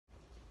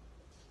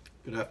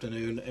Good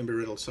afternoon,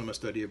 Embry-Riddle Summer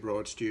Study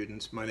Abroad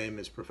students. My name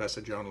is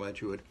Professor John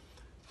Ledgewood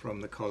from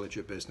the College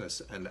of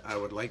Business, and I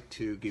would like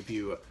to give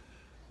you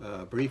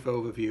a brief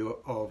overview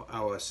of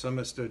our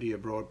Summer Study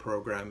Abroad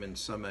program in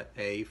Summer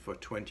A for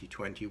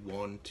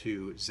 2021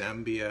 to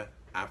Zambia,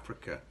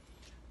 Africa,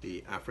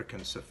 the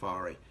African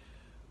Safari.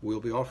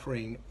 We'll be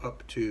offering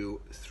up to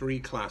 3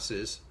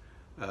 classes,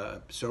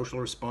 Social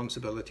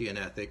Responsibility and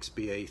Ethics,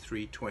 BA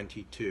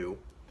 322,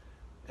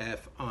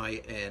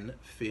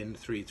 FIN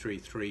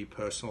 333,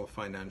 Personal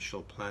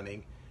Financial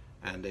Planning,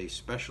 and a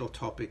Special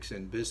Topics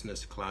in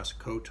Business class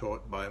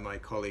co-taught by my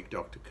colleague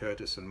Dr.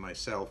 Curtis and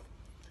myself,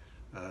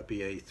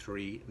 BA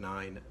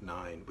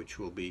 399, which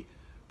will be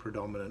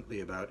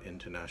predominantly about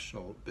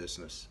international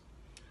business.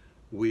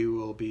 We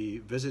will be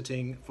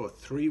visiting for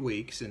 3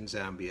 weeks in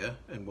Zambia,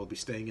 and we'll be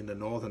staying in the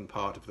northern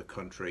part of the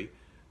country,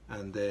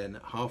 and then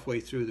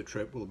halfway through the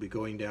trip we'll be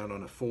going down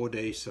on a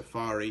 4-day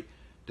safari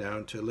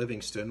down to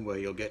Livingstone, where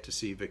you'll get to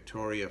see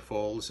Victoria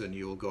Falls, and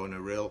you'll go on a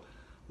real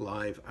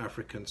live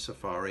African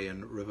safari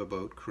and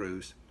riverboat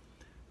cruise,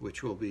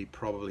 which will be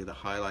probably the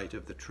highlight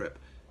of the trip.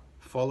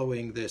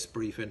 Following this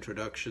brief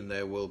introduction,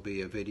 there will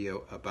be a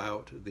video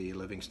about the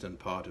Livingstone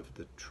part of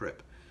the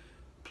trip.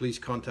 Please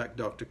contact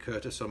Dr.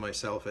 Curtis or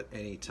myself at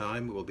any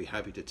time. We'll be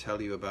happy to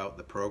tell you about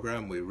the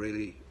program. We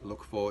really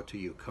look forward to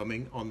you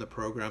coming on the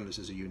program. This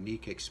is a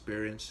unique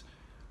experience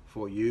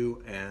for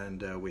you,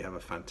 and we have a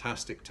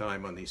fantastic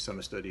time on these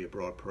Summer Study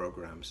Abroad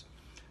programs.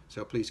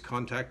 So please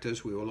contact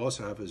us. We will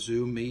also have a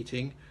Zoom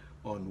meeting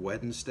on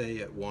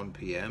Wednesday at 1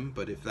 p.m.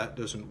 But if that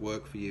doesn't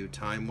work for you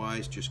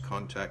time-wise, just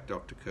contact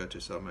Dr.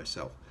 Curtis or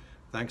myself.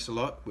 Thanks a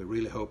lot. We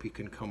really hope you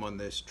can come on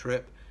this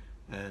trip,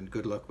 and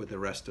good luck with the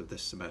rest of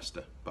this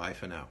semester. Bye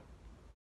for now.